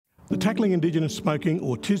The Tackling Indigenous Smoking,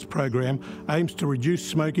 or TIS program, aims to reduce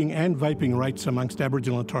smoking and vaping rates amongst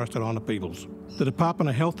Aboriginal and Torres Strait Islander peoples. The Department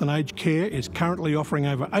of Health and Aged Care is currently offering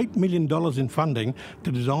over $8 million in funding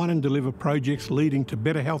to design and deliver projects leading to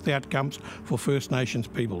better health outcomes for First Nations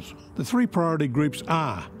peoples. The three priority groups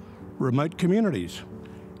are remote communities,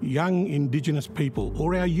 young Indigenous people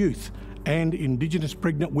or our youth, and Indigenous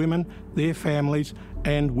pregnant women, their families,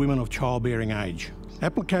 and women of childbearing age.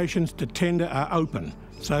 Applications to tender are open,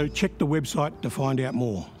 so check the website to find out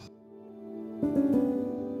more.